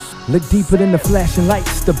Look deeper than the flashing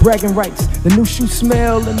lights, the bragging rights, the new shoe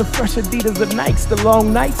smell and the fresh Adidas of Nikes. The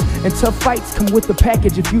long nights and tough fights come with the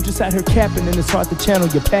package. If you just out here capping, then it's hard to channel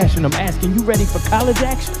your passion. I'm asking, you ready for college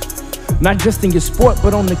action? Not just in your sport,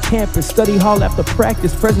 but on the campus. Study hall after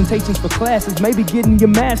practice, presentations for classes, maybe getting your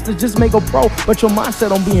master's, just may go pro. But your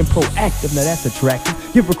mindset on being proactive, now that's attractive.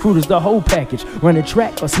 Give recruiters the whole package. Running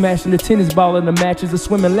track or smashing the tennis ball in the matches or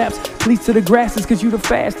swimming laps. Please to the grasses, cause you the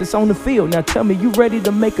fastest on the field. Now tell me, you ready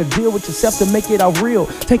to make a deal with yourself to make it all real?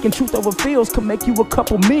 Taking truth over feels could make you a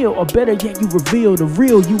couple meal. Or better yet, you reveal the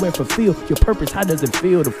real you and fulfill your purpose. How does it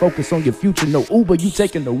feel to focus on your future? No Uber, you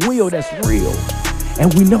taking the wheel, that's real.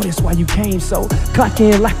 And we know that's why you came, so clock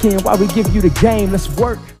in, lock in while we give you the game. Let's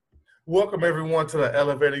work. Welcome, everyone, to the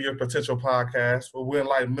Elevating Your Potential podcast, where we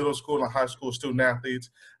enlighten middle school and high school student athletes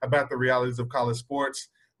about the realities of college sports.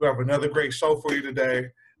 We have another great show for you today.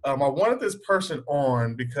 I wanted this person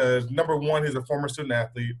on because, number one, he's a former student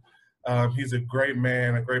athlete. He's a great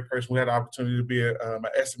man, a great person. We had the opportunity to be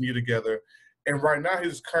at SMU together. And right now,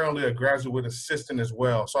 he's currently a graduate assistant as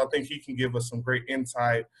well. So I think he can give us some great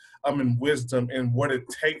insight and wisdom in what it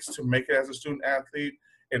takes to make it as a student athlete,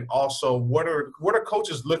 and also what are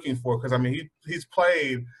coaches looking for? Because I mean, he's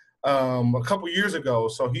played a couple years ago,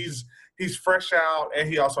 so he's fresh out, and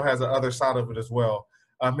he also has the other side of it as well.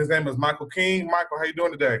 His name is Michael King. Michael, how you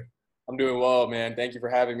doing today? I'm doing well, man. Thank you for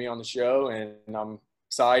having me on the show, and I'm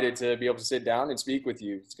excited to be able to sit down and speak with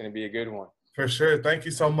you. It's going to be a good one. For sure. Thank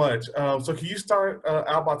you so much. So can you start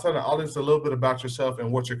out by telling the audience a little bit about yourself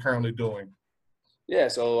and what you're currently doing? Yeah,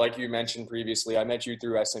 so like you mentioned previously, I met you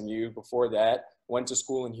through SMU. Before that, went to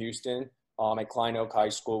school in Houston at Klein Oak High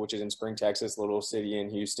School, which is in Spring, Texas, little city in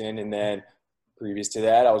Houston. And then previous to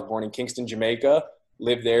that, I was born in Kingston, Jamaica,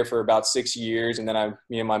 lived there for about 6 years. And then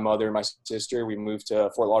me and my mother and my sister, we moved to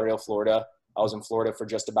Fort Lauderdale, Florida. I was in Florida for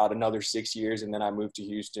just about another 6 years, and then I moved to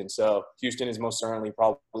Houston. So Houston is most certainly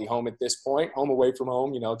probably home at this point, home away from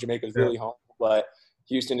home. You know, Jamaica is really home, but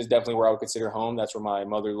Houston is definitely where I would consider home. That's where my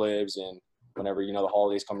mother lives, and whenever, you know, the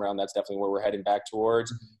holidays come around, that's definitely where we're heading back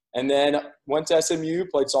towards. And then went to SMU,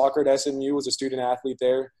 played soccer at SMU, was a student athlete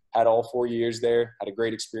there, had all 4 years there, had a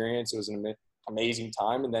great experience. It was an amazing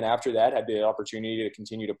time. And then after that, had the opportunity to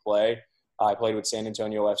continue to play. I played with San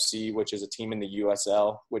Antonio FC, which is a team in the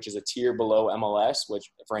USL, which is a tier below MLS,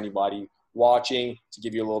 which for anybody watching, to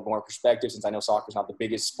give you a little more perspective, since I know soccer is not the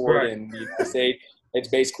biggest sport in the United States, it's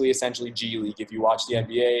basically essentially G League. If you watch the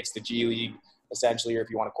NBA, it's the G League, essentially, or if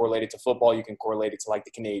you want to correlate it to football, you can correlate it to like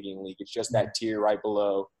the Canadian League. It's just that tier right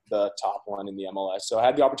below the top one in the MLS. So I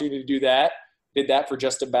had the opportunity to do that, did that for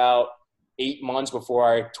just about 8 months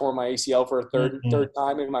before I tore my ACL for a third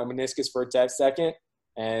time and my meniscus for a second.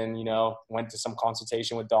 And, you know, went to some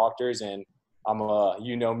consultation with doctors, and I'm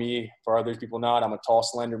you know me, for other people not, I'm a tall,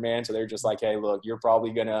 slender man. So they're just like, hey, look, you're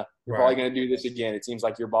probably gonna do this again. It seems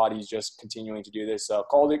like your body's just continuing to do this. So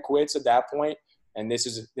called it quits at that point. And this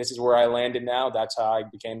is where I landed now. That's how I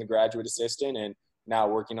became the graduate assistant, and now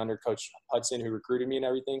working under Coach Hudson, who recruited me and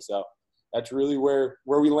everything. So that's really where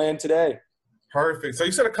we land today. Perfect. So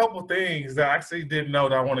you said a couple things that I actually didn't know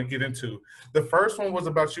that I want to get into. The first one was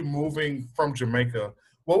about you moving from Jamaica.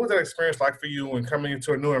 What was that experience like for you when coming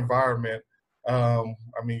into a new environment? I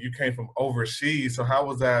mean, you came from overseas, so how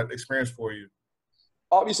was that experience for you?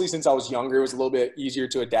 Obviously, since I was younger, it was a little bit easier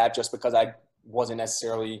to adapt just because I wasn't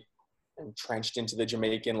necessarily entrenched into the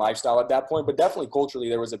Jamaican lifestyle at that point. But definitely culturally,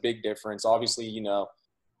 there was a big difference. Obviously, you know,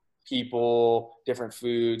 people, different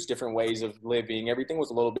foods, different ways of living, everything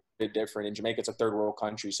was a little bit different. In Jamaica, it's a third world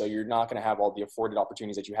country, so you're not going to have all the afforded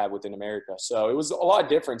opportunities that you have within America. So it was a lot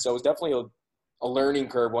different. So it was definitely a learning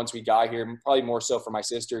curve once we got here, probably more so for my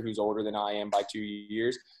sister, who's older than I am by 2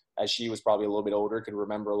 years, as she was probably a little bit older, could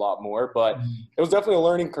remember a lot more. But it was definitely a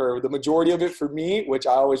learning curve. The majority of it for me, which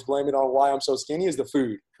I always blame it on why I'm so skinny, is the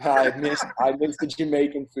food. I missed the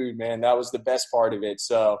Jamaican food, man. That was the best part of it.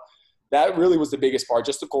 So that really was the biggest part,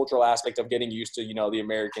 just the cultural aspect of getting used to, you know, the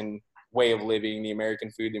American way of living, the American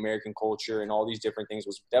food, the American culture, and all these different things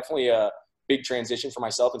was definitely a big transition for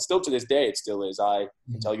myself. And still to this day, it still is. I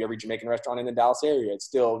can tell you every Jamaican restaurant in the Dallas area, it's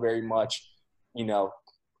still very much, you know,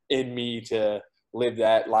 in me to live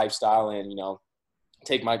that lifestyle and, you know,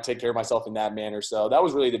 take care of myself in that manner. So that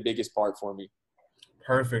was really the biggest part for me.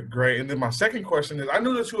 Perfect. Great. And then my second question is, I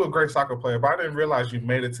knew that you were a great soccer player, but I didn't realize you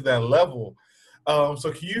made it to that level.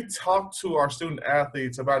 So can you talk to our student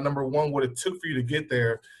athletes about, number one, what it took for you to get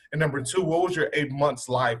there? And number two, what was your 8 months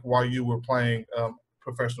like while you were playing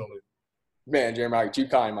professionally? Man, Jeremiah, too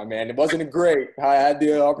kind, my man. It wasn't great. I had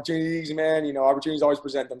the opportunities, man. You know, opportunities always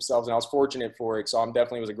present themselves, and I was fortunate for it. So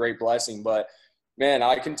it was a great blessing. But Man,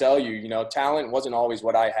 I can tell you, talent wasn't always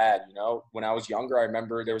what I had. When I was younger, I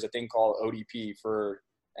remember there was a thing called ODP. For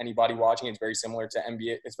anybody watching, it's very similar to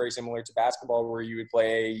NBA. It's very similar to basketball, where you would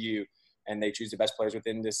play AAU and they choose the best players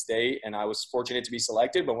within the state. And I was fortunate to be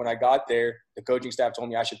selected. But when I got there, the coaching staff told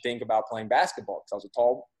me I should think about playing basketball because I was a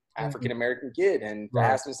tall African-American kid. And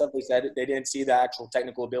asked and stuff, they said they didn't see the actual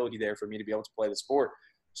technical ability there for me to be able to play the sport.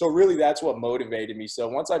 So really that's what motivated me. So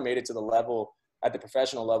once I made it to the level, at the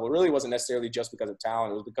professional level, it really wasn't necessarily just because of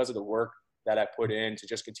talent. It was because of the work that I put in to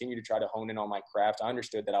just continue to try to hone in on my craft. I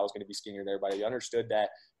understood that I was going to be skinnier than everybody. I understood that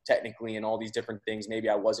technically and all these different things, maybe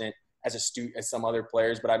I wasn't as astute as some other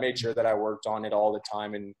players, but I made sure that I worked on it all the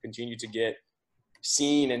time and continued to get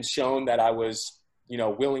seen and shown that I was,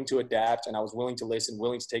 willing to adapt and I was willing to listen,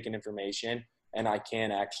 willing to take in information, and I can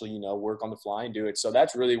actually, work on the fly and do it. So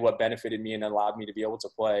that's really what benefited me and allowed me to be able to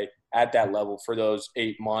play at that level for those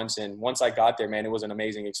 8 months. And once I got there, man, it was an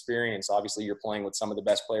amazing experience. Obviously, you're playing with some of the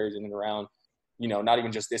best players in and around, not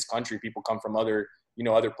even just this country. People come from other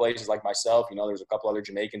places like myself. There's a couple other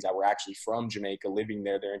Jamaicans that were actually from Jamaica living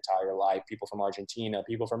there their entire life, people from Argentina,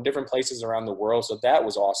 people from different places around the world. So that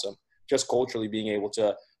was awesome, just culturally being able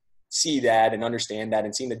to see that and understand that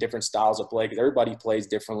and seeing the different styles of play, because everybody plays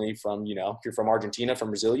differently from, if you're from Argentina, from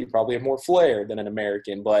Brazil, you probably have more flair than an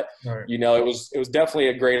American. But, it was definitely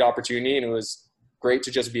a great opportunity, and it was great to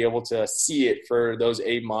just be able to see it for those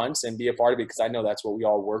 8 months and be a part of it, because I know that's what we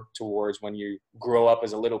all work towards when you grow up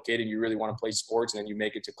as a little kid and you really want to play sports and then you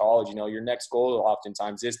make it to college. Your next goal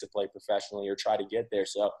oftentimes is to play professionally or try to get there.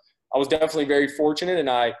 So I was definitely very fortunate, and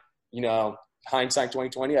I, hindsight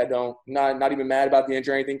 2020, not even mad about the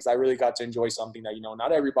injury or anything, because I really got to enjoy something that,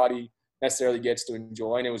 not everybody necessarily gets to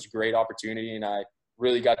enjoy. And it was a great opportunity, and I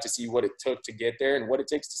really got to see what it took to get there and what it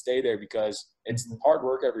takes to stay there, because it's hard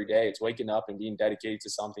work every day. It's waking up and being dedicated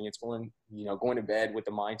to something. It's going to bed with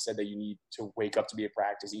the mindset that you need to wake up to be at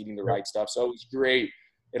practice, eating the right stuff. So it was great.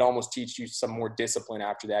 It almost teaches you some more discipline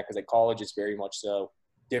after that, because at college it's very much so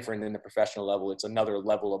different than the professional level. It's another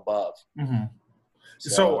level above. Mm-hmm.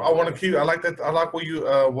 So I want to keep. I like that. I like where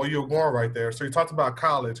you're going right there. So you talked about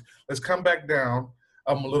college. Let's come back down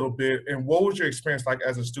a little bit. And what was your experience like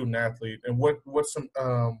as a student athlete? And what's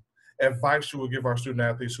some advice you would give our student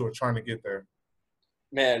athletes who are trying to get there?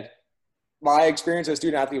 Man, my experience as a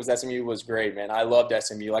student athlete with SMU was great, man. I loved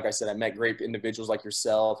SMU. Like I said, I met great individuals like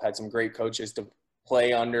yourself. Had some great coaches to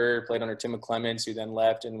played under Tim McClements, who then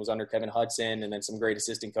left and was under Kevin Hudson, and then some great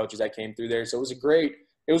assistant coaches that came through there. So it was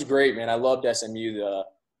great, man. I loved SMU.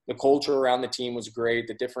 The culture around the team was great.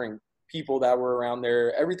 The different people that were around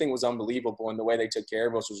there, everything was unbelievable, and the way they took care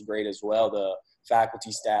of us was great as well. The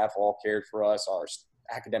faculty, staff all cared for us, our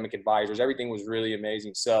academic advisors, everything was really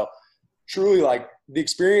amazing. So truly, the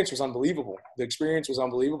experience was unbelievable.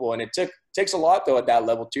 And it takes a lot, though, at that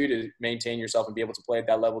level too, to maintain yourself and be able to play at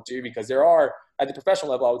that level too, because there are, at the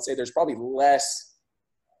professional level, I would say there's probably less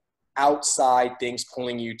outside things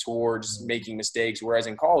pulling you towards making mistakes, whereas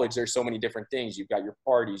in college there's so many different things. You've got your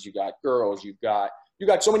parties, you've got girls, you've got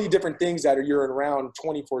so many different things that you're around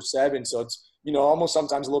 24/7. So it's almost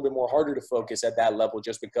sometimes a little bit more harder to focus at that level,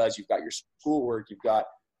 just because you've got your schoolwork, you've got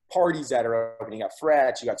parties that are open, you got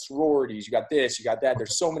frats, you got sororities, you got this, you got that.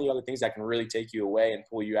 There's so many other things that can really take you away and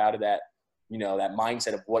pull you out of that that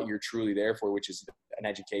mindset of what you're truly there for, which is an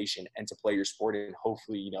education and to play your sport and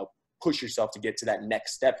hopefully push yourself to get to that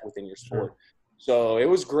next step within your sport. Sure. So it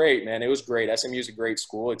was great, man. It was great. SMU is a great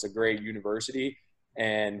school. It's a great university,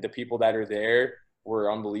 and the people that are there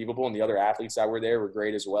were unbelievable, and the other athletes that were there were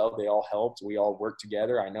great as well. They all helped. We all worked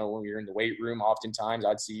together. I know when we were in the weight room, oftentimes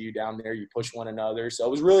I'd see you down there. You push one another.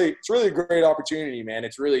 So it's really a great opportunity, man.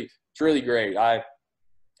 It's really great. I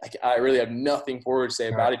really have nothing forward to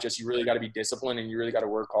say about it. Just you really got to be disciplined, and you really got to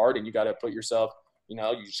work hard, and you got to put yourself. You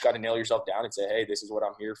just got to nail yourself down and say, hey, this is what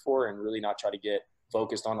I'm here for, and really not try to get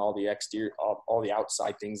focused on all the exterior, all the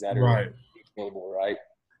outside things that are available, right?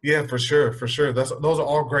 Yeah, for sure. Those are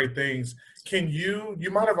all great things. You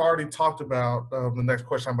might have already talked about the next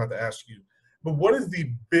question I'm about to ask you, but what is the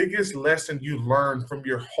biggest lesson you learned from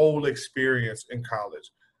your whole experience in college?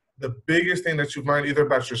 The biggest thing that you've learned, either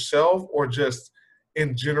about yourself or just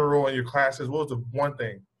in general in your classes, what was the one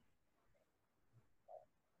thing?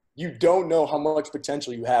 You don't know how much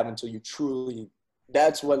potential you have until you truly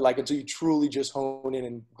just hone in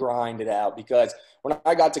and grind it out. Because when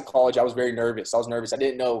I got to college, I was very nervous. I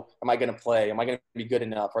didn't know, am I going to play? Am I going to be good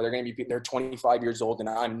enough? Are there going to be, they're 25 years old and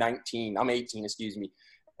I'm 18, excuse me.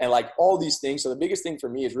 And all these things. So the biggest thing for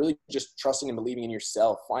me is really just trusting and believing in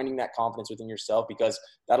yourself, finding that confidence within yourself, because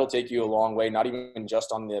that'll take you a long way, not even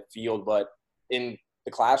just on the field, but in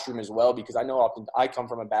the classroom as well. Because I know often I come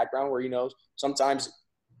from a background where, sometimes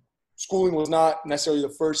schooling was not necessarily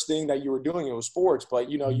the first thing that you were doing. It was sports, but,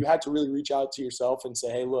 you know, you had to really reach out to yourself and say,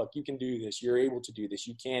 hey, look, you can do this. You're able to do this.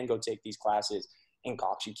 You can go take these classes in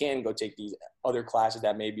Cox. You can go take these other classes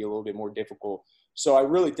that may be a little bit more difficult. So I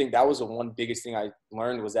really think that was the one biggest thing I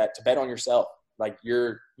learned, was that to bet on yourself. Like,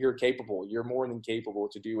 you're capable. You're more than capable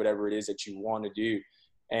to do whatever it is that you want to do.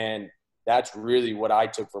 And that's really what I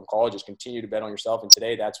took from college, is continue to bet on yourself. And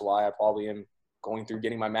today, that's why I probably am going through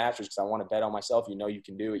getting my master's, because I want to bet on myself. You know, you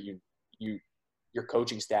can do it. Your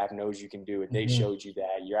coaching staff knows you can do it. They showed you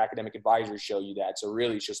that. Your academic advisors show you that. So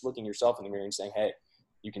really, it's just looking yourself in the mirror and saying, hey,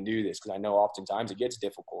 you can do this. Because I know oftentimes it gets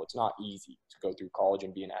difficult. It's not easy to go through college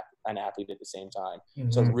and be an athlete at the same time.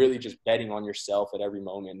 So really just betting on yourself at every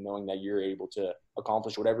moment, knowing that you're able to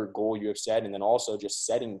accomplish whatever goal you have set. And then also just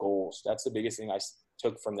setting goals. That's the biggest thing I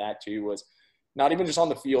took from that too, was not even just on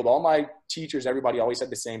the field. All my teachers, everybody always said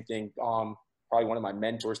the same thing. Probably one of my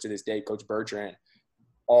mentors to this day, Coach Bertrand,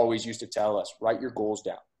 always used to tell us, write your goals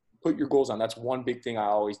down. Put your goals down. That's one big thing I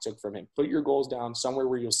always took from him. Put your goals down somewhere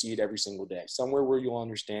where you'll see it every single day, somewhere where you'll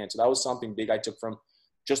understand. So that was something big I took from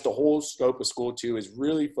just the whole scope of school too, is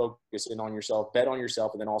really focusing on yourself, bet on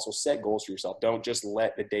yourself, and then also set goals for yourself. Don't just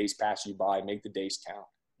let the days pass you by. Make the days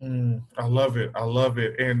count. I love it. I love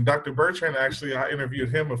it. And Dr. Bertrand, actually, I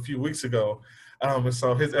interviewed him a few weeks ago. And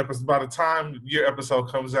so his episode, by the time your episode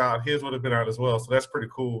comes out, his would have been out as well. So that's pretty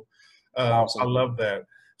cool. Awesome. I love that.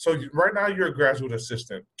 So right now you're a graduate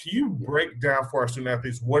assistant. Can you break down for our student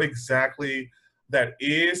athletes what exactly that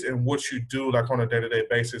is and what you do, like, on a day-to-day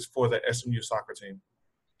basis for the SMU soccer team?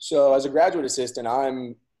 So as a graduate assistant,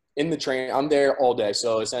 I'm in the training. I'm there all day.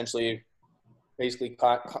 So essentially, basically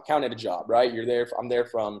count it a job, right? You're there. I'm there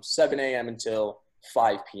from 7 a.m. until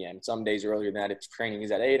 5 p.m. Some days earlier than that. If training is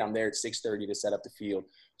at 8, I'm there at 6:30 to set up the field.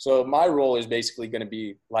 So my role is basically going to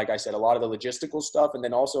be, like I said, a lot of the logistical stuff, and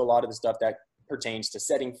then also a lot of the stuff that pertains to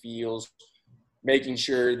setting fields, making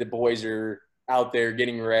sure the boys are out there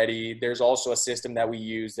getting ready. There's also a system that we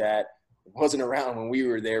use that wasn't around when we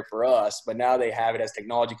were there for us, but now they have it as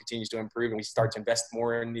technology continues to improve and we start to invest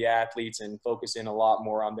more in the athletes and focus in a lot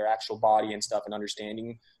more on their actual body and stuff and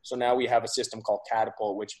understanding. So now we have a system called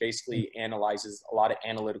Catapult, which basically analyzes a lot of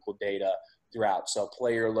analytical data throughout. So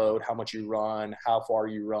player load, how much you run, how far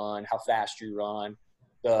you run, how fast you run,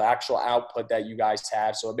 the actual output that you guys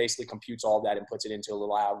have. So it basically computes all that and puts it into a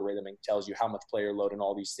little algorithm and tells you how much player load and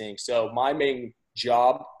all these things. So my main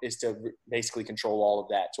job is to basically control all of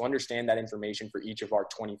that, to understand that information for each of our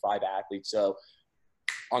 25 athletes. So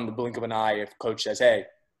on the blink of an eye, if coach says, hey,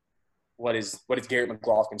 what is Garrett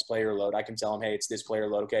McLaughlin's player load? I can tell him, hey, it's this player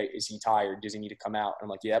load. Okay, is he tired? Does he need to come out? And I'm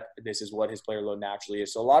like, yep, this is what his player load naturally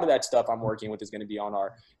is. So a lot of that stuff I'm working with is going to be on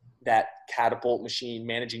that Catapult machine,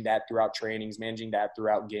 managing that throughout trainings, managing that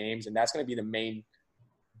throughout games. And that's going to be the main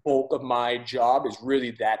bulk of my job, is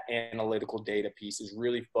really that analytical data piece, is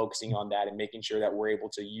really focusing on that and making sure that we're able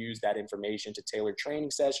to use that information to tailor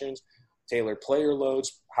training sessions, tailor player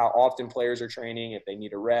loads, how often players are training, if they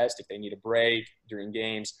need a rest, if they need a break during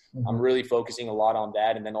games. I'm really focusing a lot on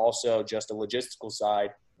that. And then also just the logistical side,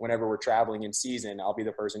 whenever we're traveling in season, I'll be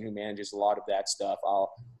the person who manages a lot of that stuff.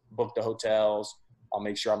 I'll book the hotels. I'll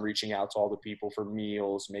make sure I'm reaching out to all the people for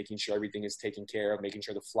meals, making sure everything is taken care of, making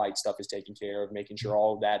sure the flight stuff is taken care of, making sure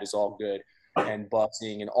all of that is all good, and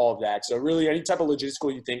busing and all of that. So really any type of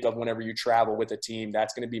logistical you think of whenever you travel with a team,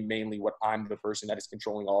 that's going to be mainly what I'm the person that is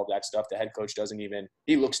controlling all of that stuff. The head coach doesn't even –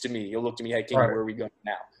 he looks to me. He'll look to me, hey, King, where are we going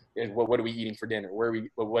now? What are we eating for dinner? Where are we?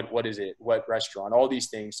 What is it? What restaurant? All these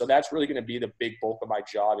things. So that's really going to be the big bulk of my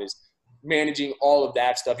job, is managing all of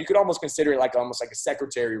that stuff. You could almost consider it almost like a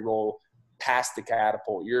secretary role past the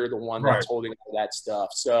Catapult. You're the one that's holding all that stuff.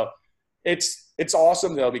 So it's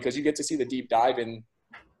awesome though, because you get to see the deep dive in,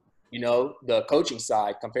 the coaching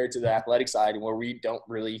side compared to the athletic side, and where we don't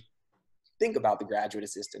really think about the graduate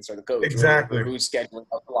assistants or the coach, or who's scheduling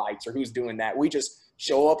the flights or who's doing that. We just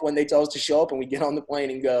show up when they tell us to show up and we get on the plane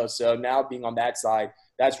and go. So now being on that side,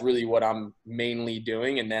 that's really what I'm mainly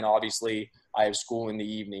doing. And then obviously I have school in the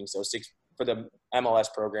evening. So for the MLS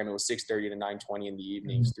program, it was 6:30 to 9:20 in the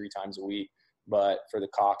evenings, 3 times a week. But for the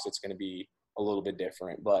Cox, it's going to be a little bit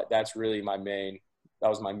different. But that's really that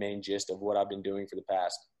was my main gist of what I've been doing for the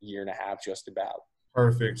past year and a half, just about.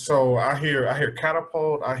 Perfect. So I hear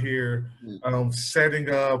Catapult. I hear setting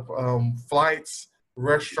up flights,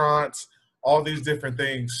 restaurants, all these different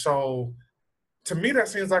things. So to me, that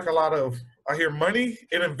seems like a lot of – I hear money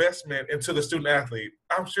and investment into the student athlete.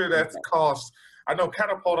 I'm sure that's cost – I know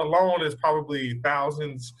Catapult alone is probably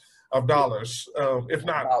thousands of dollars, if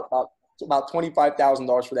not. about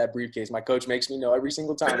 $25,000 for that briefcase. My coach makes me know every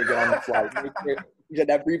single time we get on the flight. He said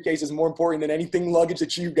that briefcase is more important than anything luggage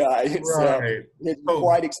that you got. Right. So it's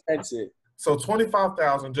quite expensive. So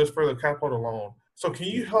 $25,000 just for the catapult alone. So can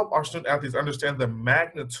you help our student athletes understand the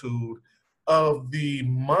magnitude of the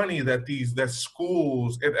money that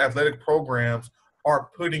schools and athletic programs are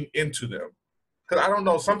putting into them? Because I don't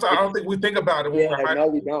know. Sometimes I don't think we think about it when we're high school. No,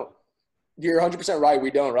 we don't. You're 100% right. We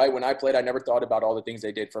don't, right? When I played, I never thought about all the things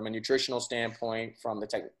they did from a nutritional standpoint, from the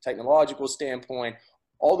technological standpoint,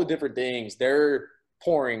 all the different things. They're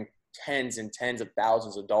pouring tens and tens of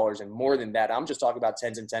thousands of dollars, and more than that. I'm just talking about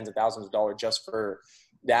tens and tens of thousands of dollars just for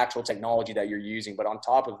the actual technology that you're using. But on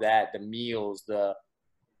top of that, the meals, the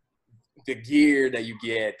gear that you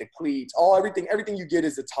get, the cleats, everything you get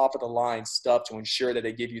is the top of the line stuff to ensure that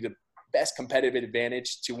they give you the best competitive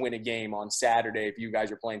advantage to win a game on Saturday if you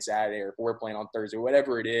guys are playing Saturday or if we're playing on Thursday,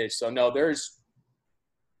 whatever it is. So no, there's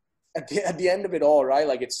at the end of it all, right?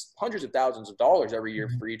 Like it's hundreds of thousands of dollars every year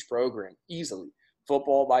for each program, easily.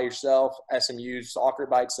 Football by yourself, SMU, soccer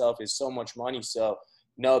by itself is so much money. So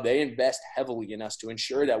no, they invest heavily in us to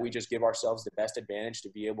ensure that we just give ourselves the best advantage to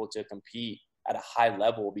be able to compete at a high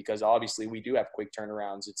level, because obviously we do have quick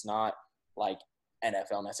turnarounds. It's not like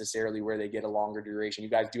NFL necessarily where they get a longer duration. You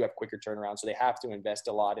guys do have quicker turnaround, so they have to invest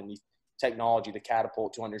a lot in the technology, the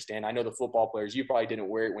catapult, to understand. I know the football players, you probably didn't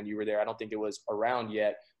wear it when you were there. I don't think it was around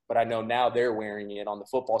yet, but I know now they're wearing it on the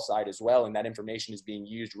football side as well, and that information is being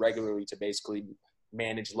used regularly to basically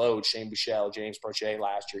manage load. Shane Buechele, James Prochet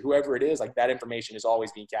last year, whoever it is, like that information is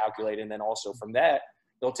always being calculated. And then also from that,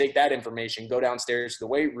 they'll take that information, go downstairs to the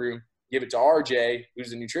weight room, give it to RJ,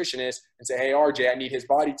 who's a nutritionist, and say, hey, RJ, I need his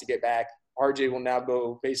body to get back. RJ will now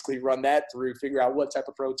go basically run that through, figure out what type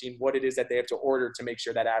of protein, what it is that they have to order to make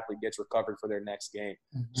sure that athlete gets recovered for their next game.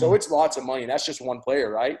 Mm-hmm. So it's lots of money. And that's just one player,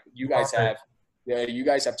 right? You guys have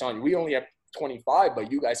tons. We only have 25,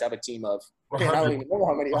 but you guys have a team of, I don't even know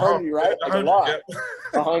how many, 100, right? Like a lot. Yeah.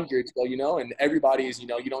 100. So, and everybody is, you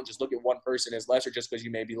don't just look at one person as lesser just because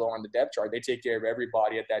you may be low on the depth chart. They take care of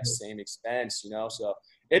everybody at that same expense, So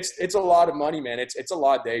it's a lot of money, man. It's a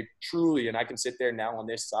lot. They truly, and I can sit there now on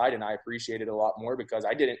this side and I appreciate it a lot more because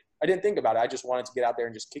I didn't think about it. I just wanted to get out there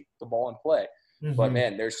and just kick the ball and play. Mm-hmm. But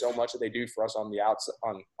man, there's so much that they do for us on the outside,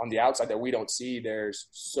 on the outside that we don't see. There's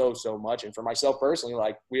so much. And for myself personally,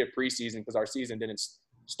 like we have preseason because our season didn't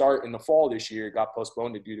start in the fall this year. It got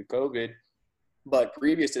postponed due to COVID. But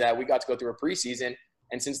previous to that, we got to go through a preseason.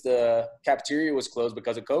 And since the cafeteria was closed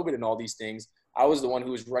because of COVID and all these things, I was the one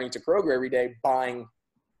who was running to Kroger every day buying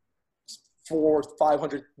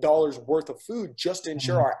 $400-500 worth of food just to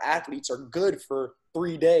ensure our athletes are good for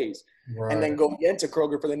 3 days. Right. And then go again to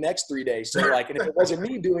Kroger for the next 3 days. So and if it wasn't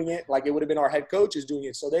me doing it, it would have been our head coaches doing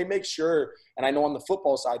it. So they make sure, and I know on the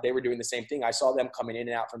football side, they were doing the same thing. I saw them coming in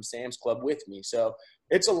and out from Sam's Club with me. So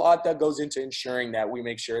it's a lot that goes into ensuring that we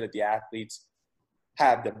make sure that the athletes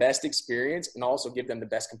have the best experience and also give them the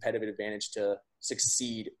best competitive advantage to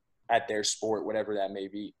succeed at their sport, whatever that may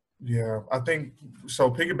be. Yeah, I think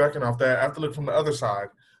so. Piggybacking off that, I have to look from the other side.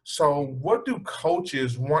 So what do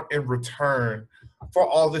coaches want in return for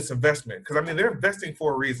all this investment? Because, they're investing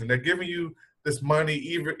for a reason. They're giving you this money.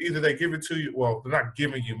 Either they give it to you. Well, they're not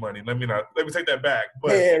giving you money. Let me take that back.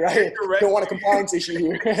 But yeah, right. Don't want a compliance issue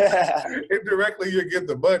here. Indirectly, you get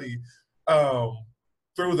the money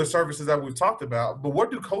through the services that we've talked about. But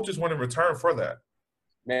what do coaches want in return for that?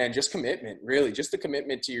 Man, just commitment, really. Just the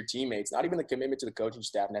commitment to your teammates. Not even the commitment to the coaching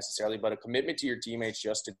staff necessarily, but a commitment to your teammates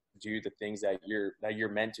just to do the things that you're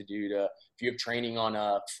meant to do. If you have training on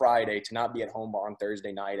a Friday, to not be at home on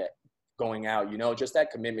Thursday night going out. Just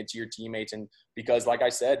that commitment to your teammates. And because, like I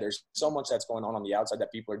said, there's so much that's going on the outside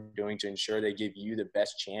that people are doing to ensure they give you the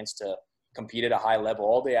best chance to compete at a high level.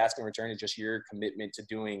 All they ask in return is just your commitment to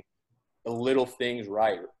doing the little things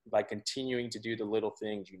right, like continuing to do the little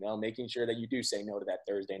things, making sure that you do say no to that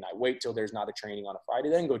Thursday night. Wait till there's not a training on a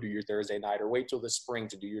Friday, then go do your Thursday night, or wait till the spring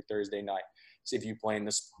to do your Thursday night. See if you play in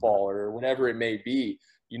this fall or whatever it may be.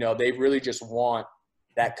 They really just want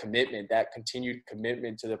that commitment, that continued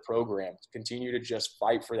commitment to the program, to continue to just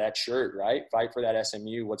fight for that shirt, right? Fight for that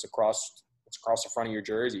SMU, what's across the front of your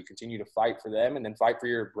jersey. Continue to fight for them and then fight for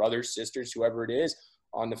your brothers, sisters, whoever it is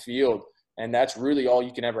on the field. And that's really all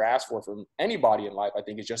you can ever ask for from anybody in life, I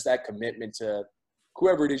think, is just that commitment to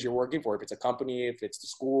whoever it is you're working for. If it's a company, if it's the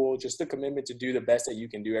school, just the commitment to do the best that you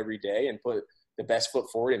can do every day and put the best foot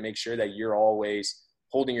forward and make sure that you're always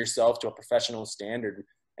holding yourself to a professional standard.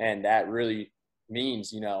 And that really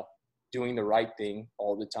means, doing the right thing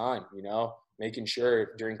all the time, making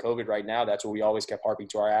sure during COVID right now, that's what we always kept harping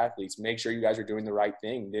to our athletes. Make sure you guys are doing the right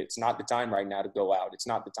thing. It's not the time right now to go out. It's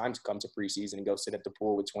not the time to come to preseason and go sit at the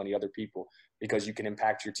pool with 20 other people because you can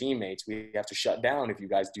impact your teammates. We have to shut down if you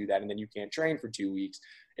guys do that, and then you can't train for 2 weeks.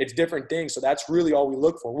 It's different things. So that's really all we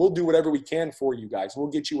look for. We'll do whatever we can for you guys.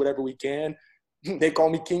 We'll get you whatever we can. They call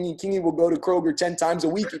me Kingy. Kingy will go to Kroger 10 times a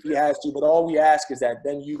week if he has to, but all we ask is that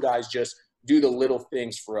then you guys just do the little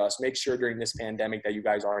things for us. Make sure during this pandemic that you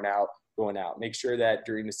guys aren't out going out. Make sure that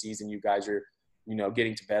during the season you guys are,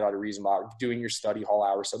 getting to bed at a reasonable hour, doing your study hall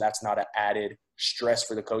hours, so that's not an added stress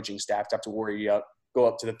for the coaching staff to have to worry go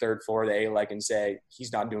up to the third floor of the A-Leg and say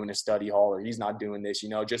he's not doing a study hall or he's not doing this,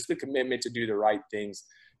 just the commitment to do the right things.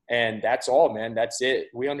 And that's all, man. That's it.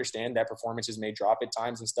 We understand that performances may drop at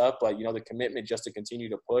times and stuff, but, the commitment just to continue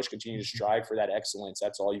to push, continue to strive for that excellence,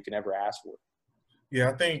 that's all you can ever ask for. Yeah,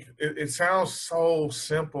 I think it sounds so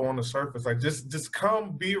simple on the surface. Like, just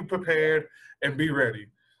come, be prepared, and be ready.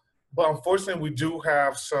 But unfortunately, we do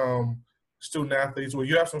have some student athletes. Well,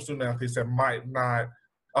 you have some student athletes that might not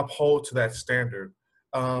uphold to that standard.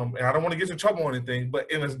 And I don't want to get in trouble or anything, but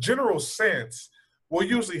in a general sense, what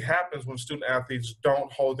usually happens when student athletes don't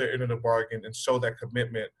hold their end of the bargain and show that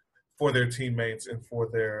commitment for their teammates and for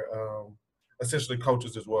their essentially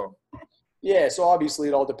coaches as well? Yeah, so obviously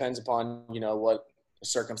it all depends upon, what the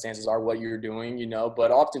circumstances are, what you're doing,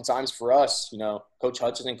 but oftentimes for us, Coach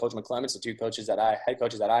Hudson and Coach McClements, the two head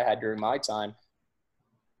coaches that I had during my time,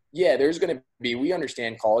 yeah, there's going to be, we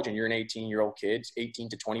understand college and you're an 18-year-old kid, 18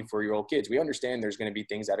 to 24-year-old kids. We understand there's going to be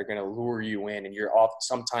things that are going to lure you in and you're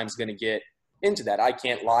sometimes going to get into that. I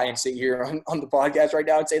can't lie and sit here on the podcast right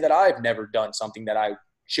now and say that I've never done something that I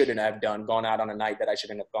shouldn't have done, gone out on a night that I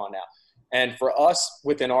shouldn't have gone out. And for us,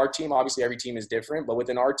 within our team, obviously every team is different, but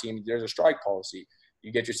within our team, there's a strike policy.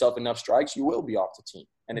 You get yourself enough strikes, you will be off the team.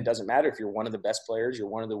 And it doesn't matter if you're one of the best players, you're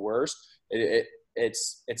one of the worst.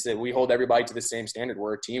 It's that we hold everybody to the same standard.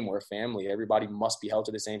 We're a team, we're a family. Everybody must be held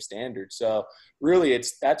to the same standard. So really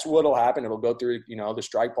that's what'll happen. It'll go through, the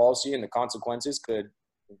strike policy, and the consequences could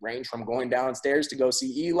range from going downstairs to go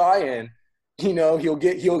see Eli and, he'll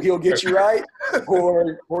get you right,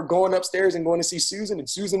 or going upstairs and going to see Susan, and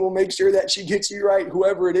Susan will make sure that she gets you right,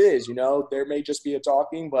 whoever it is. There may just be a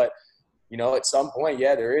talking, but at some point,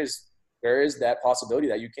 yeah, there is that possibility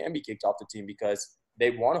that you can be kicked off the team because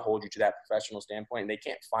they want to hold you to that professional standpoint, and they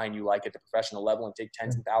can't fine you like at the professional level and take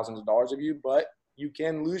tens of thousands of dollars of you, but you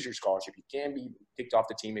can lose your scholarship. You can be kicked off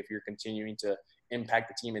the team if you're continuing to impact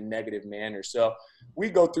the team in negative manner. So we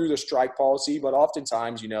go through the strike policy, but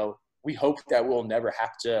oftentimes, we hope that we'll never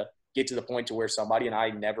have to get to the point to where somebody, and I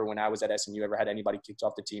never, when I was at SMU, ever had anybody kicked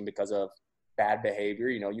off the team because of bad behavior.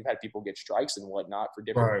 You've had people get strikes and whatnot for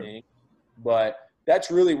different things. But that's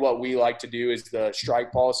really what we like to do is the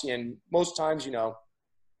strike policy. And most times,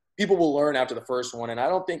 people will learn after the first one. And I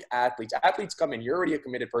don't think athletes come in, you're already a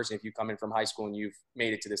committed person. If you come in from high school and you've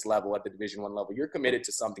made it to this level at the Division I level, you're committed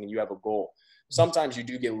to something and you have a goal. Sometimes you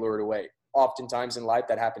do get lured away. Oftentimes in life,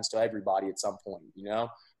 that happens to everybody at some point,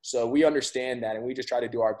 So we understand that, and we just try to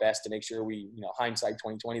do our best to make sure we, hindsight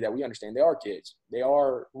 2020, that we understand they are kids.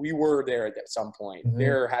 We were there at some point. Mm-hmm.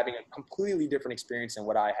 They're having a completely different experience than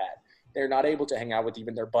what I had. They're not able to hang out with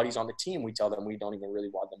even their buddies on the team. We tell them we don't even really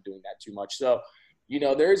want them doing that too much. So,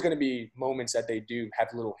 there is going to be moments that they do have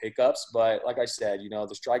little hiccups. But like I said,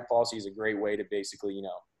 the strike policy is a great way to basically,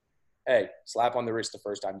 hey, slap on the wrist the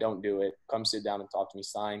first time. Don't do it. Come sit down and talk to me.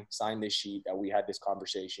 Sign this sheet that we had this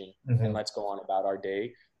conversation, and let's go on about our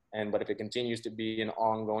day. But if it continues to be an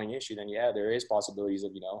ongoing issue, then, yeah, there is possibilities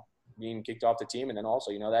of, being kicked off the team. And then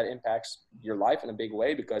also, that impacts your life in a big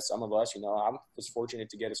way because some of us, I was fortunate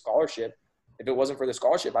to get a scholarship. If it wasn't for the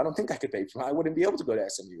scholarship, I don't think I could pay for it. I wouldn't be able to go to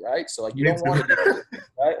SMU, right? So, you don't want to do that,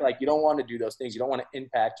 right? Like, you don't want to do those things. You don't want to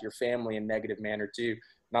impact your family in a negative manner too,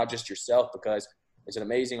 not just yourself, because it's an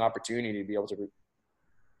amazing opportunity to be able to,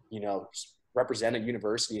 represent a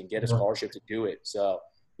university and get a scholarship to do it. So,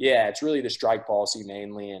 yeah, it's really the strike policy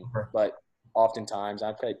mainly. But oftentimes,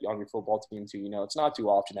 I've had on your football team too, it's not too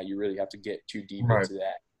often that you really have to get too deep into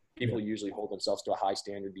that. People usually hold themselves to a high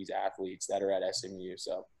standard, these athletes that are at SMU.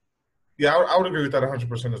 So, yeah, I would agree with that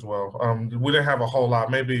 100% as well. We didn't have a whole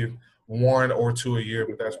lot, maybe 1 or 2 a year,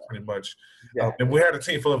 but that's pretty much. And we had a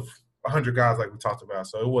team full of 100 guys like we talked about,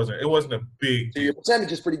 so it wasn't a big. So your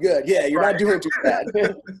percentage is pretty good. Yeah, you're not doing too bad.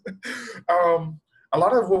 A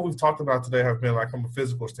lot of what we've talked about today have been like from a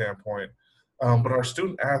physical standpoint, but our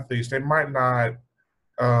student athletes, they might not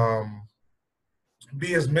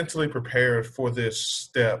be as mentally prepared for this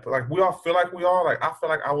step. Like we all feel like we are. Like I feel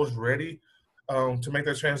like I was ready to make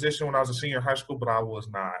that transition when I was a senior in high school, but I was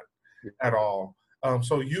not at all.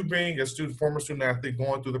 So you being a former student athlete,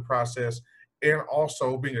 going through the process and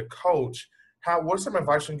also being a coach, what's some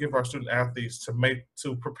advice you can give our student athletes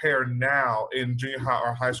to prepare now in junior high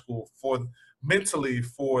or high school mentally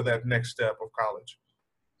for that next step of college?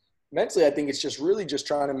 Mentally, I think it's just really just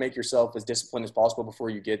trying to make yourself as disciplined as possible before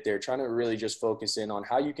you get there. Trying to really just focus in on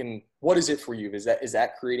how you can. What is it for you? Is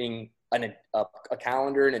that creating a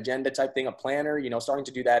calendar, an agenda type thing, a planner? Starting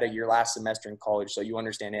to do that at your last semester in college, so you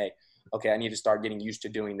understand, hey, okay, I need to start getting used to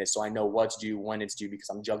doing this, so I know what's due, when it's due, because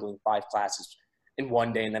I'm juggling 5 classes in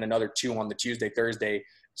one day and then another 2 on the Tuesday, Thursday.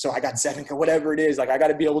 So I got 7, whatever it is. Like, I got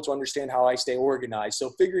to be able to understand how I stay organized.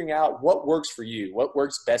 So figuring out what works for you, what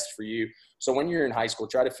works best for you. So when you're in high school,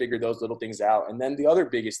 try to figure those little things out. And then the other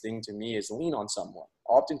biggest thing to me is lean on someone.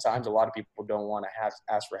 Oftentimes, a lot of people don't want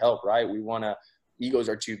to ask for help, right? Egos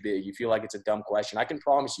are too big. You feel like it's a dumb question. I can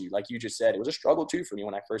promise you, like you just said, it was a struggle too for me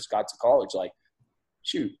when I first got to college. Like,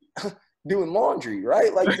 shoot, doing laundry,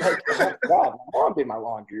 right? Like oh God, my mom did my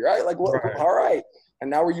laundry, right? Like, what? Right. All right. And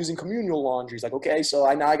now we're using communal laundries. Like, okay,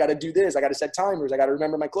 so now I got to do this. I got to set timers. I got to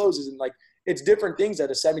remember my clothes. And like, it's different things that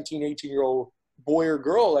a 17, 18-year-old boy or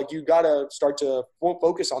girl, like, you got to start to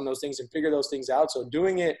focus on those things and figure those things out. So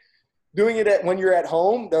doing it when you're at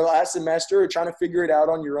home, the last semester, or trying to figure it out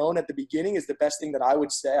on your own at the beginning is the best thing that I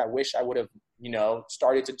would say. I wish I would have,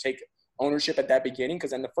 started to take ownership at that beginning, because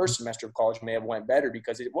then the first semester of college may have went better,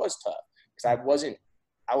 because it was tough. Because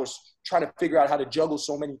I was trying to figure out how to juggle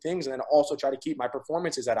so many things, and then also try to keep my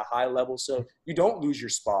performances at a high level so you don't lose your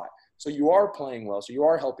spot. So you are playing well, so you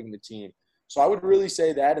are helping the team. So I would really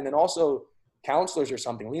say that. And then also counselors or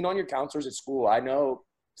something. Lean on your counselors at school. I know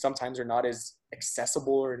sometimes they're not as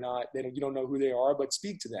accessible, or you don't know who they are, but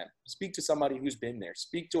speak to them. Speak to somebody who's been there.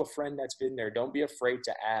 Speak to a friend that's been there. Don't be afraid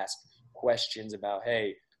to ask questions about,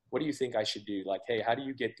 hey, what do you think I should do? Like, hey, how do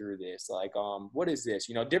you get through this? Like, what is this?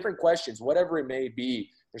 Different questions, whatever it may be.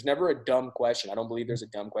 There's never a dumb question. I don't believe there's a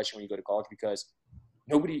dumb question when you go to college, because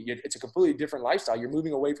it's a completely different lifestyle. You're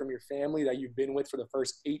moving away from your family that you've been with for the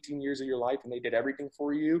first 18 years of your life, and they did everything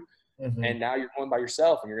for you. Mm-hmm. And now you're going by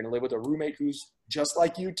yourself, and you're going to live with a roommate who's just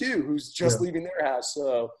like you too, who's just leaving their house.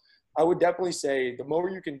 So I would definitely say the more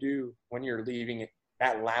you can do when you're leaving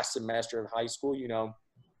that last semester of high school,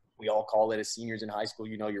 we all call it as seniors in high school,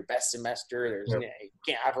 your best semester.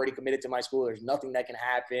 I've already committed to my school. There's nothing that can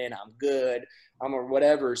happen. I'm good. Or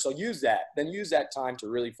whatever. So use that time to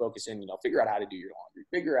really focus in, figure out how to do your laundry,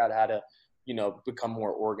 figure out how to, become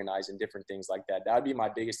more organized and different things like that. That would be my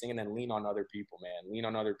biggest thing. And then lean on other people, man. Lean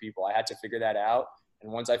on other people. I had to figure that out.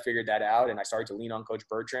 And once I figured that out and I started to lean on Coach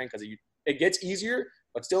Bertrand, because it gets easier,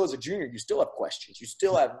 but still as a junior, you still have questions. You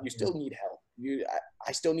still need help.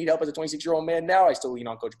 I still need help as a 26-year-old man now. I still lean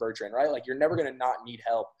on Coach Bertrand, right? Like, you're never going to not need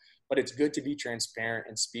help, but it's good to be transparent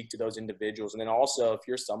and speak to those individuals. And then also, if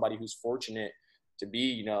you're somebody who's fortunate to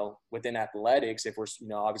be, within athletics, if we're,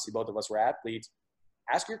 obviously both of us were athletes,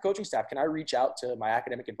 ask your coaching staff, can I reach out to my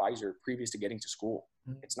academic advisor previous to getting to school?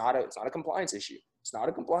 It's not a compliance issue. It's not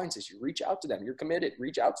a compliance issue. Reach out to them. You're committed.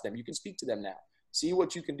 Reach out to them. You can speak to them now. See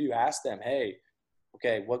what you can do. Ask them, hey,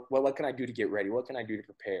 okay, what can I do to get ready? What can I do to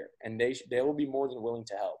prepare? And they will be more than willing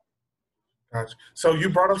to help. Gotcha. So you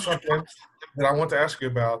brought up something that I want to ask you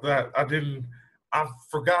about that I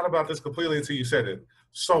forgot about this completely until you said it.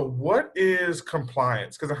 So what is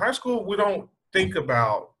compliance? Because in high school, we don't think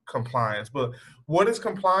about compliance, but what is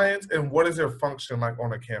compliance and what is their function like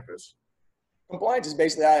on a campus? Compliance is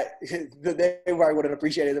basically they probably wouldn't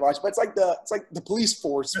appreciate it much, but it's like the police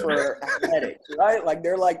force for athletics, right? Like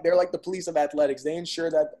they're like the police of athletics. They ensure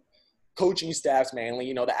that coaching staffs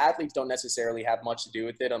mainly, the athletes don't necessarily have much to do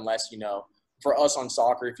with it unless, for us on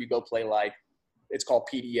soccer, if you go play it's called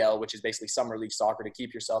PDL, which is basically summer league soccer, to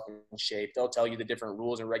keep yourself in shape. They'll tell you the different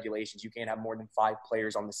rules and regulations. You can't have more than 5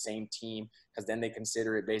 players on the same team, because then they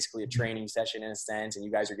consider it basically a training session in a sense, and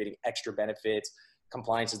you guys are getting extra benefits.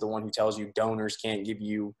 Compliance is the one who tells you donors can't give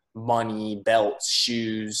you money, belts,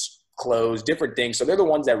 shoes, clothes, different things. So they're the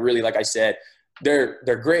ones that really, like I said, they're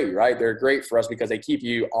great, right? They're great for us because they keep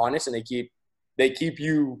you honest, and they keep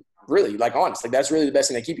you really honest. That's really the best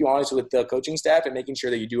thing. They keep you honest with the coaching staff and making sure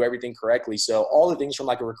that you do everything correctly. So all the things from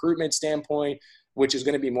a recruitment standpoint, which is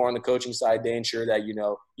going to be more on the coaching side, they ensure that,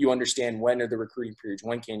 you understand when are the recruiting periods,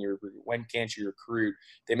 when can you recruit, when can't you recruit.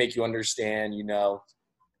 They make you understand,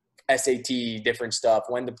 SAT, different stuff,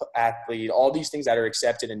 when the athlete, all these things that are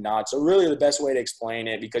accepted and not. So really the best way to explain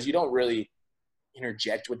it, because you don't really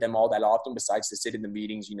interject with them all that often besides to sit in the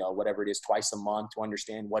meetings, whatever it is, twice a month, to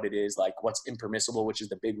understand what it is, what's impermissible, which is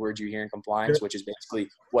the big word you hear in compliance, which is basically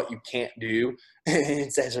what you can't do.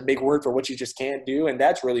 It's a big word for what you just can't do. And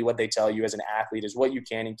that's really what they tell you as an athlete, is what you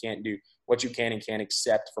can and can't do, what you can and can't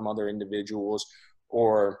accept from other individuals,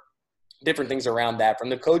 or different things around that. From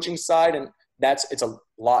the coaching side, and it's a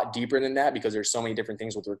lot deeper than that because there's so many different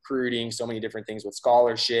things with recruiting, so many different things with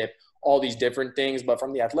scholarship, all these different things. But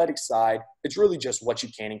from the athletic side, it's really just what you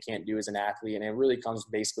can and can't do as an athlete. And it really comes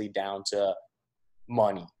basically down to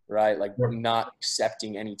money, right? Like not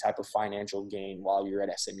accepting any type of financial gain while you're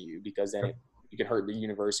at SMU, because then you could hurt the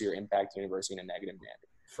university or impact the university in a negative manner.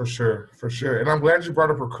 For sure, for sure. And I'm glad you brought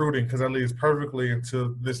up recruiting because that leads perfectly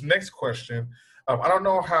into this next question. I don't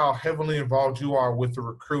know how heavily involved you are with the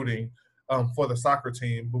recruiting for the soccer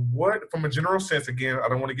team, but what, from a general sense, again, I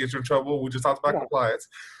don't want to get you in trouble. We just talked about compliance,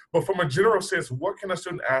 but from a general sense, what can a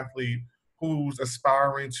student athlete who's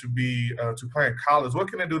aspiring to be to play in college, what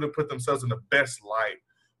can they do to put themselves in the best light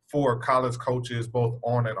for college coaches, both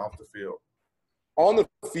on and off the field? On the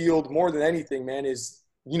field, more than anything, man, is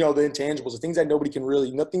the intangibles, the things that nobody can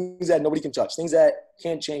things that nobody can touch, things that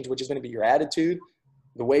can't change, which is going to be your attitude,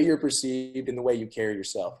 the way you're perceived, and the way you carry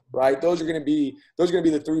yourself, right? Those are going to be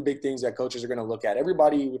the three big things that coaches are going to look at.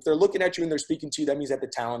 Everybody, if they're looking at you and they're speaking to you, that means that the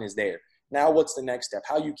talent is there. Now, what's the next step?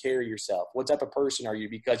 How you carry yourself? What type of person are you?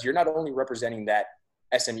 Because you're not only representing that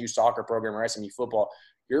SMU soccer program or SMU football,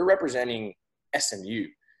 you're representing SMU.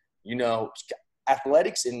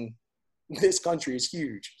 Athletics in this country is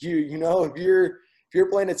huge. If you're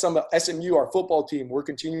playing at some SMU, our football team, we're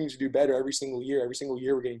continuing to do better every single year. Every single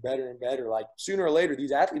year we're getting better and better. Like sooner or later,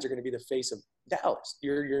 these athletes are going to be the face of Dallas.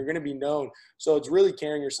 You're going to be known. So it's really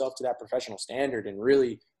carrying yourself to that professional standard and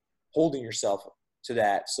really holding yourself to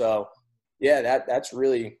that. So yeah, that's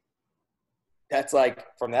really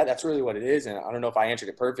what it is. And I don't know if I answered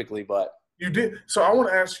it perfectly, but you did. So I want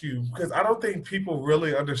to ask you, because I don't think people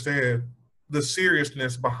really understand the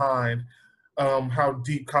seriousness behind how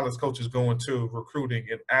deep college coaches go into recruiting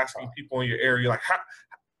and asking people in your area, like,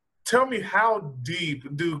 tell me, how deep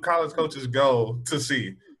do college coaches go to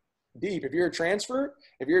see? Deep. If you're a transfer,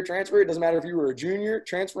 it doesn't matter if you were a junior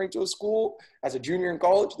transferring to a school as a junior in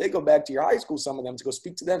college, they go back to your high school, some of them, to go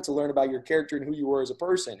speak to them, to learn about your character and who you were as a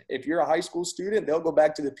person. If you're a high school student, they'll go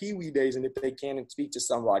back to the Pee Wee days, and if they can, and speak to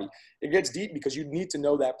somebody. It gets deep because you need to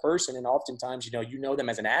know that person, and oftentimes, you know them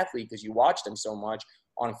as an athlete because you watch them so much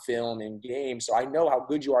on film and games. So I know how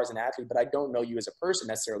good you are as an athlete, but I don't know you as a person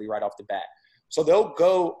necessarily right off the bat. So they'll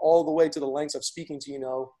go all the way to the lengths of speaking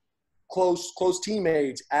to, close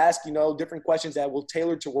teammates, ask, different questions that will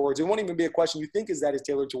tailor towards, it won't even be a question you think is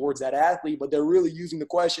tailored towards that athlete, but they're really using the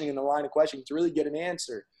questioning and the line of questioning to really get an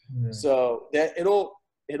answer. Mm-hmm. So that it'll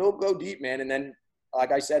go deep, man. And then,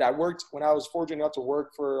 like I said, when I was fortunate enough to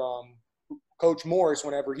work for Coach Morris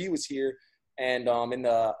whenever he was here, and in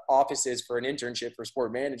the offices for an internship for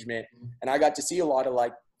sport management. And I got to see a lot of,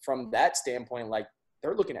 from that standpoint,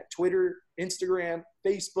 they're looking at Twitter, Instagram,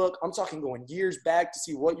 Facebook. I'm talking going years back to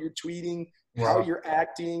see what you're tweeting, how you're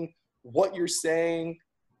acting, what you're saying,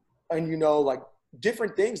 and,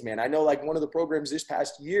 different things, man. I know, one of the programs this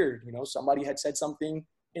past year, somebody had said something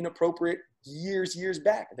inappropriate years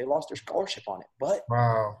back. They lost their scholarship on it. But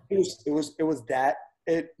it was that.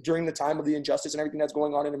 During the time of the injustice and everything that's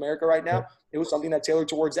going on in America right now, it was something that tailored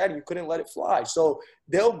towards that, and you couldn't let it fly. So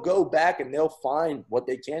they'll go back and they'll find what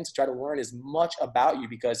they can to try to learn as much about you,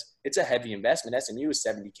 because it's a heavy investment. SMU is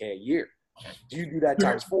 $70K a year. You do that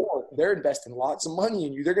times 4, they're investing lots of money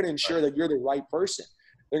in you. They're going to ensure that you're the right person.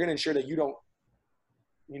 They're going to ensure that you don't,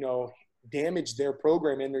 damage their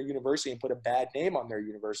program in their university and put a bad name on their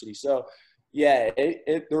university. So, yeah,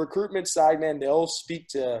 the recruitment side, man, they'll speak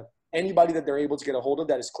to anybody that they're able to get a hold of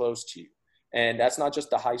that is close to you. And that's not just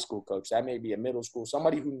the high school coach. That may be a middle school,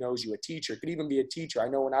 somebody who knows you, a teacher. It could even be a teacher. I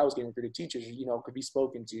know when I was getting through the teachers, could be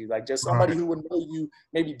spoken to, just somebody who would know you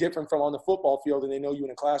maybe different from on the football field, and they know you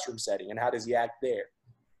in a classroom setting, and how does he act there?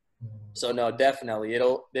 So no, definitely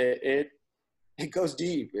it goes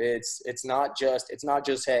deep. It's not just,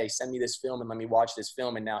 hey, send me this film and let me watch this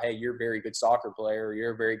film, and now, hey, you're a very good soccer player, or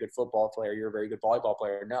you're a very good football player, you're a very good volleyball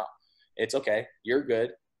player. No, it's okay, you're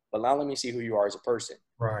good, but now let me see who you are as a person.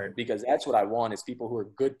 Right. Because that's what I want, is people who are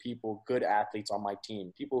good people, good athletes on my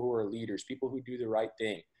team, people who are leaders, people who do the right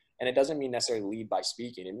thing. And it doesn't mean necessarily lead by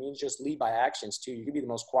speaking. It means just lead by actions too. You could be the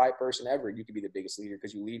most quiet person ever. You could be the biggest leader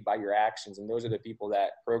because you lead by your actions. And those are the people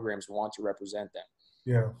that programs want to represent them.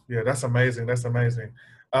 Yeah, that's amazing. That's amazing.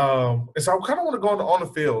 And so I kind of want to go on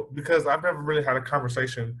the field, because I've never really had a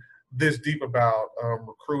conversation this deep about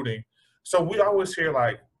recruiting. So we always hear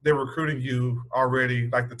they're recruiting you already,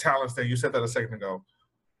 the talents that you said that a second ago.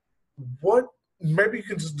 Maybe you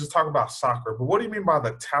can just talk about soccer, but what do you mean by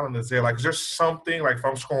the talent is there? Is there something, if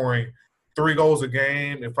I'm scoring 3 goals a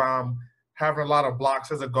game, if I'm having a lot of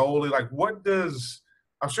blocks as a goalie,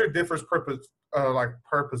 I'm sure it differs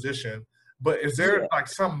per position, but is there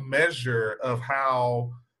some measure of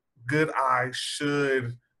how good I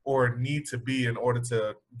should, or need to be in order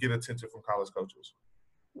to get attention from college coaches?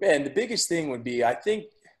 Man, the biggest thing would be, I think,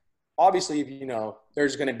 obviously,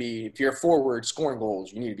 there's going to be, if you're a forward scoring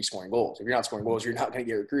goals, you need to be scoring goals. If you're not scoring goals, you're not going to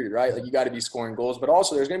get recruited, right? Like, you got to be scoring goals. But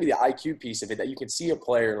also, there's going to be the IQ piece of it, that you can see a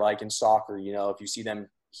player like in soccer, if you see them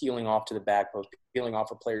healing off to the back post, peeling off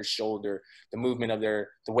a player's shoulder, the movement of the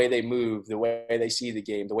way they move, the way they see the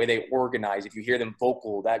game, the way they organize. If you hear them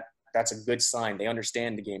vocal, that's a good sign. They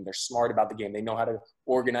understand the game. They're smart about the game. They know how to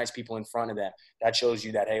organize people in front of them. That shows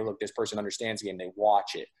you that, hey, look, this person understands the game. They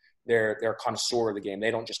watch it. They're a connoisseur of the game.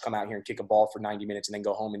 They don't just come out here and kick a ball for 90 minutes and then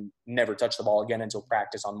go home and never touch the ball again until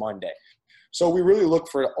practice on Monday. So we really look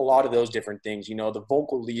for a lot of those different things, the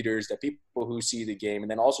vocal leaders, the people who see the game,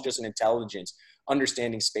 and then also just an intelligence,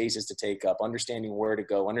 understanding spaces to take up, understanding where to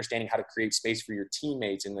go, understanding how to create space for your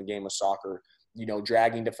teammates in the game of soccer,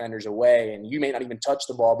 dragging defenders away. And you may not even touch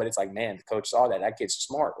the ball, but it's like, man, the coach saw that. That kid's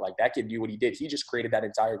smart. Like, that kid knew what he did. He just created that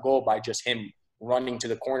entire goal by just him running to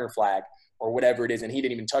the corner flag or whatever it is, and he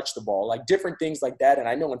didn't even touch the ball. Like, different things like that. And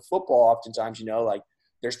I know in football oftentimes, like,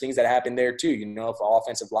 there's things that happen there too. If an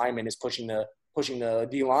offensive lineman is pushing the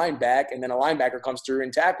D-line back, and then a linebacker comes through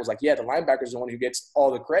and tackles. Like, yeah, the linebacker is the one who gets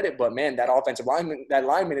all the credit, but man, that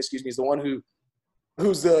lineman is the one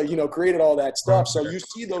who's created all that stuff. So you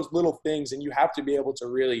see those little things, and you have to be able to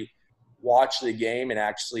really watch the game and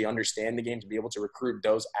actually understand the game to be able to recruit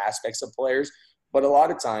those aspects of players. But a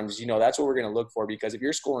lot of times, that's what we're going to look for, because if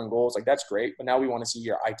you're scoring goals, like, that's great. But now we want to see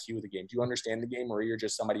your IQ of the game. Do you understand the game, or you're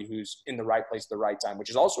just somebody who's in the right place at the right time, which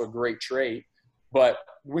is also a great trait. But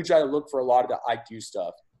we try to look for a lot of the IQ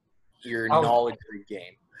stuff, your knowledge of the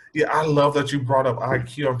game. Yeah, I love that you brought up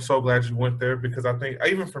IQ. I'm so glad you went there, because I think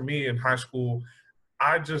even for me in high school,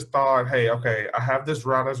 I just thought, hey, okay, I have this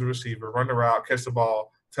route as a receiver, run the route, catch the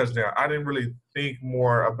ball, touchdown. I didn't really think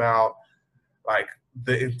more about, like,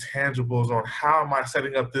 the intangibles on how am I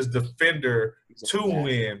setting up this defender to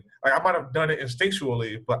win. Like, I might have done it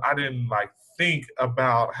instinctually, but I didn't, like, think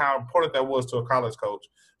about how important that was to a college coach.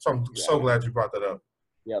 So I'm so glad you brought that up.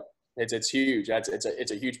 Yep. It's huge.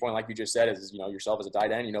 It's a huge point, like you just said, is yourself as a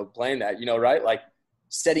tight end, playing that, right? Like,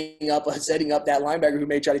 setting up that linebacker who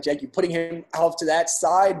may try to check you, putting him off to that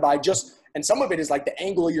side by just – and some of it is like the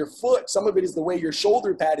angle of your foot. Some of it is the way your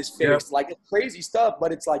shoulder pad is fixed. Yep. Like, it's crazy stuff,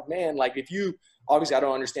 but it's like, man, like, if you – obviously I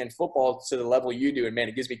don't understand football to the level you do, and man,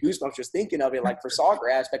 it gives me goosebumps just thinking of it. Like, for soccer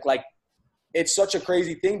aspect, like, it's such a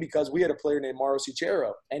crazy thing, because we had a player named Mauro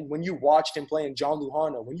Cicero, and when you watched him play, in John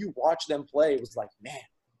Lujano, when you watch them play, it was like, man,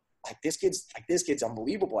 this kid's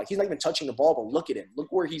unbelievable. Like, he's not even touching the ball, but look at him.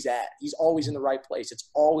 Look where he's at. He's always in the right place. It's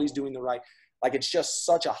always doing the right. Like, it's just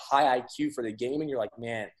such a high IQ for the game, and you're like,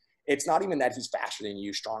 man, it's not even that he's faster than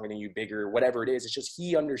you, stronger than you, bigger, whatever it is. It's just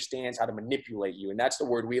he understands how to manipulate you, and that's the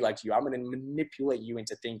word we like to use. I'm going to manipulate you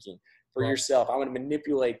into thinking for yourself. I'm going to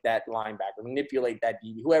manipulate that linebacker, manipulate that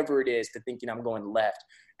DB, whoever it is, to thinking I'm going left.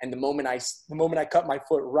 And the moment I cut my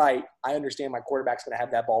foot right, I understand my quarterback's going to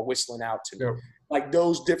have that ball whistling out to me. Yep. Like,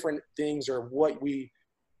 those different things are what we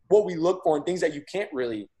look for, and things that you can't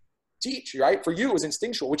really teach, right? For you, it was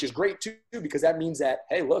instinctual, which is great too, because that means that,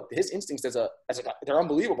 hey, look, his instincts they're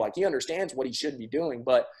unbelievable. Like, he understands what he should be doing.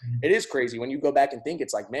 But it is crazy when you go back and think,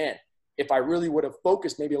 it's like, man, if I really would have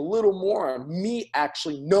focused maybe a little more on me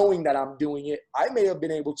actually knowing that I'm doing it, I may have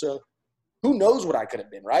been able to, who knows what I could have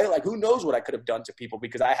been, right? Like, who knows what I could have done to people,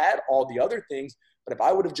 because I had all the other things. But if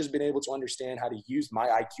I would have just been able to understand how to use my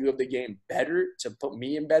IQ of the game better to put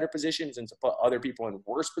me in better positions and to put other people in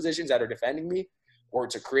worse positions that are defending me, or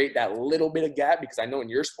to create that little bit of gap, because I know in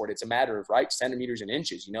your sport it's a matter of, right, centimeters and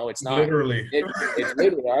inches. It's not literally. It's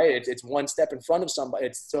literally, right? It's one step in front of somebody.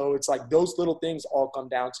 It's like those little things all come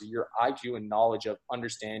down to your IQ and knowledge of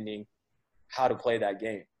understanding how to play that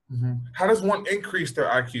game. Mm-hmm. How does one increase their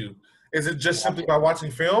IQ? Is it just simply by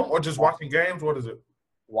watching film, or just watching games? What is it?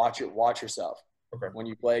 Watch yourself. Okay. When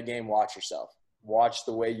you play a game, watch yourself. Watch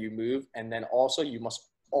the way you move, and then also you must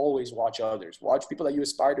always watch others. Watch people that you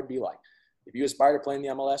aspire to be like. If you aspire to play in the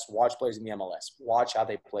MLS, watch players in the MLS. Watch how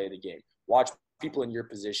they play the game. Watch people in your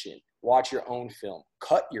position. Watch your own film.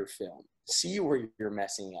 Cut your film. See where you're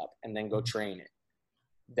messing up, and then go train it.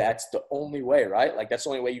 That's the only way, right? Like, that's the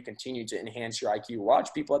only way you continue to enhance your IQ. Watch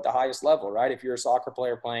people at the highest level, right? If you're a soccer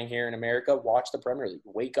player playing here in America, watch the Premier League.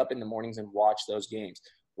 Wake up in the mornings and watch those games.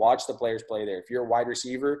 Watch the players play there. If you're a wide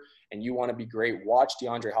receiver and you want to be great, watch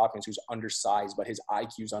DeAndre Hopkins, who's undersized, but his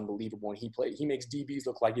IQ is unbelievable. And he makes DBs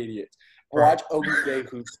look like idiots. Watch OBJ,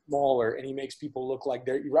 who's smaller, and he makes people look like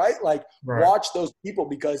they're – right? Like, watch those people,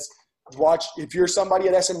 because if you're somebody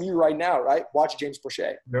at SMU right now, right, watch James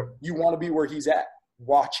Prochet. Yep. You want to be where he's at.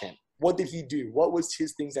 Watch him. What did he do? What was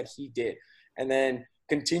his things that he did? And then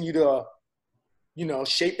continue to you know,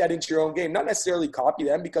 shape that into your own game. Not necessarily copy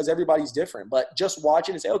them because everybody's different, but just watch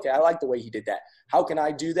it and say, okay, I like the way he did that. How can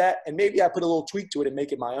I do that? And maybe I put a little tweak to it and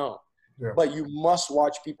make it my own. Yeah. But you must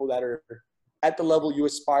watch people that are at the level you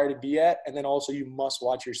aspire to be at. And then also you must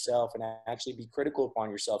watch yourself and actually be critical upon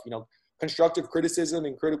yourself. You know, constructive criticism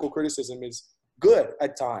and critical criticism is good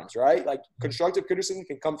at times, right? Like constructive criticism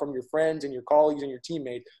can come from your friends and your colleagues and your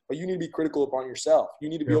teammates, but you need to be critical upon yourself. You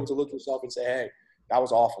need to be able to look at yourself and say, hey, that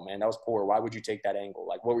was awful, man. That was poor. Why would you take that angle?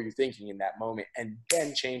 Like, what were you thinking in that moment? And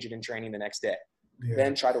then change it in training the next day. Yeah.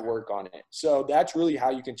 Then try to work on it. So that's really how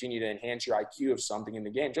you continue to enhance your IQ of something in the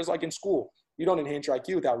game. Just like in school, you don't enhance your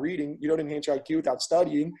IQ without reading. You don't enhance your IQ without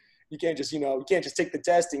studying. You can't just, you know, you can't just take the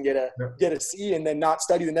test and get a C and then not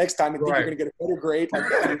study the next time and think you're going to get a better grade. Like,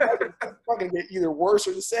 you're not going to get either worse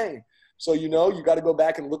or the same. So, you know, you got to go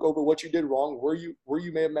back and look over what you did wrong, where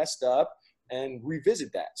you may have messed up, and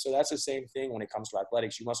revisit that. So that's the same thing when it comes to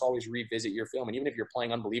athletics. You must always revisit your film. And even if you're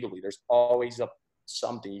playing unbelievably, there's always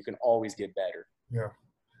something you can always get better. Yeah.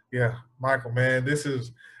 Yeah. Michael, man, this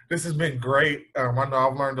has been great. I know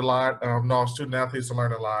I've learned a lot. I know student athletes have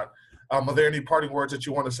learned a lot. Are there any parting words that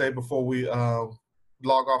you want to say before we log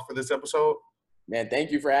off for this episode? Man,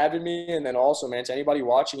 thank you for having me. And then also, man, to anybody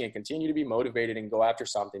watching it, continue to be motivated and go after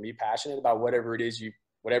something. Be passionate about whatever it is you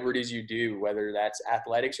do, whether that's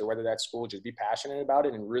athletics or whether that's school. Just be passionate about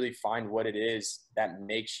it and really find what it is that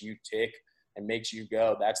makes you tick and makes you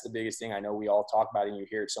go. That's the biggest thing I know we all talk about, and you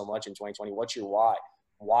hear it so much in 2020. What's your why?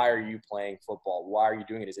 Why are you playing football? Why are you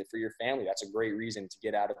doing it? Is it for your family? That's a great reason to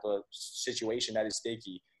get out of a situation that is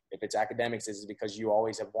sticky. If it's academics, it's because you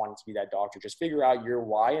always have wanted to be that doctor. Just figure out your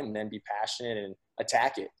why and then be passionate and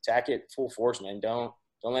attack it. Attack it full force, man. Don't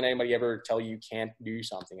let anybody ever tell you can't do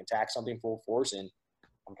something. Attack something full force, and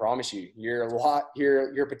I promise you,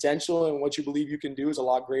 your potential and what you believe you can do is a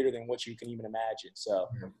lot greater than what you can even imagine. So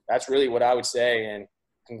that's really what I would say. And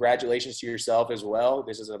congratulations to yourself as well.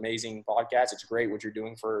 This is an amazing podcast. It's great what you're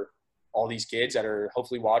doing for all these kids that are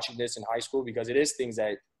hopefully watching this in high school, because it is things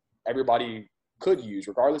that everybody could use,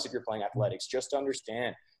 regardless if you're playing athletics, just to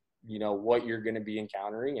understand, you know, what you're going to be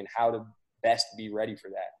encountering and how to best be ready for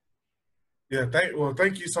that. Yeah.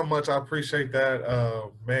 Thank you so much. I appreciate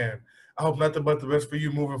that, man. I hope nothing but the best for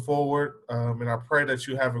you moving forward. And I pray that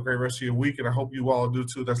you have a great rest of your week, and I hope you all do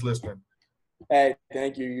too that's listening. Hey,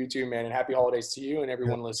 thank you. You too, man. And happy holidays to you and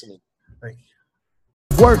everyone listening. Thank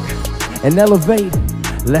you. Work and elevate.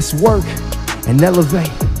 Let's work and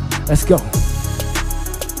elevate. Let's go.